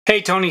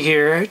Hey, Tony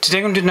here. Today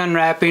I'm going to do an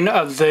unwrapping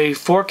of the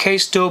 4K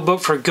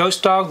Steelbook for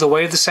Ghost Dog: The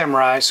Way of the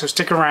Samurai, so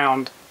stick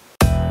around.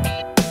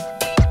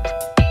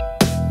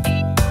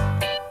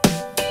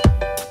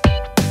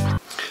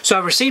 So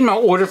I've received my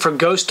order for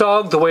Ghost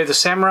Dog: The Way of the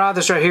Samurai.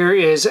 This right here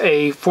is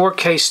a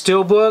 4K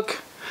Steelbook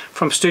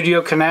from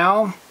Studio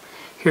Canal.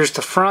 Here's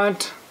the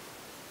front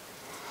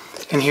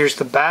and here's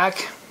the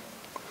back.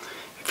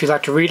 If you'd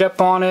like to read up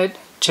on it,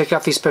 check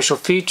out these special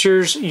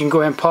features, you can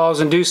go ahead and pause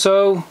and do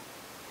so.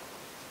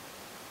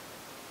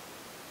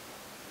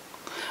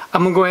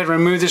 I'm going to go ahead and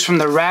remove this from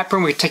the wrapper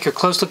and we can take a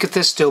close look at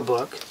this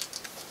Steelbook.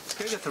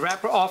 Okay, got the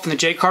wrapper off and the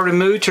J card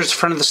removed. Here's the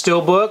front of the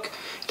Steelbook.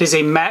 It is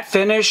a matte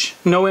finish,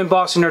 no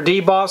embossing or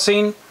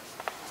debossing.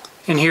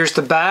 And here's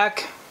the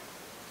back.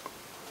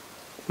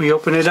 We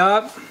open it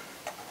up.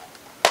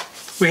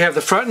 We have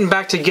the front and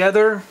back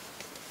together.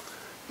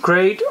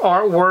 Great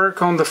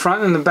artwork on the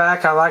front and the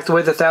back. I like the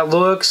way that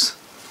looks.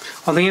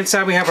 On the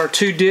inside we have our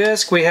two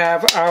discs. We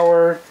have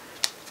our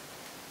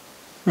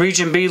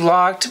Region B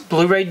locked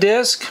Blu-ray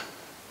disc,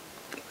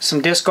 some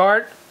disc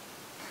art,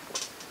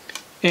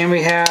 and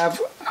we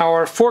have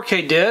our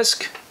 4K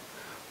disc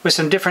with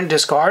some different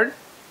disc art,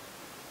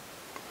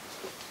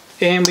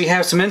 and we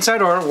have some inside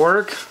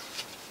artwork.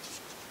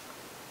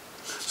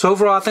 So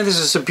overall I think this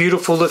is a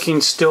beautiful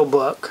looking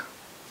Steelbook.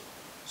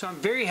 So I'm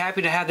very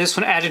happy to have this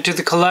one added to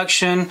the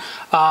collection.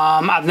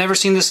 I've never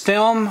seen this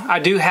film. I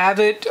do have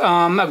it.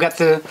 I've got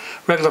the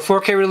regular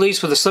 4K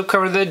release with the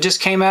slipcover that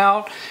just came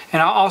out,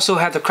 and I also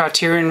have the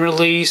Criterion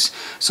release.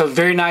 So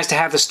very nice to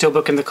have the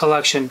Steelbook in the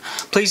collection.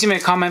 Please leave me a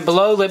comment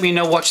below. Let me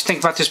know what you think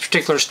about this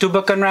particular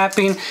Steelbook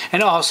unwrapping,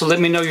 and also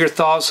let me know your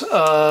thoughts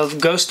of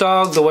Ghost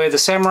Dog: The Way of the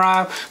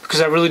Samurai,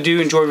 because I really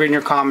do enjoy reading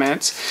your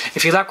comments.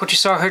 If you like what you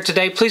saw here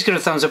today, please give it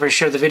a thumbs up and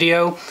share the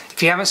video.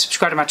 If you haven't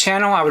subscribed to my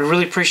channel, I would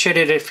really appreciate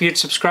it if you'd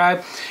subscribe.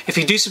 If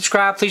you do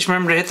subscribe, please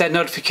remember to hit that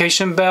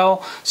notification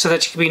bell so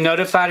that you can be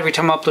notified every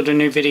time I upload a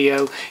new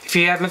video. If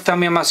you haven't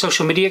found me on my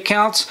social media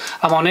accounts,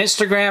 I'm on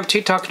Instagram,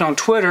 TikTok, and on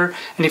Twitter.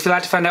 And if you'd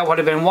like to find out what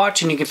I've been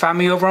watching, you can find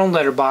me over on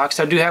Letterboxd.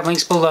 I do have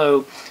links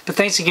below. But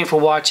thanks again for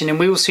watching, and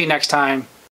we will see you next time.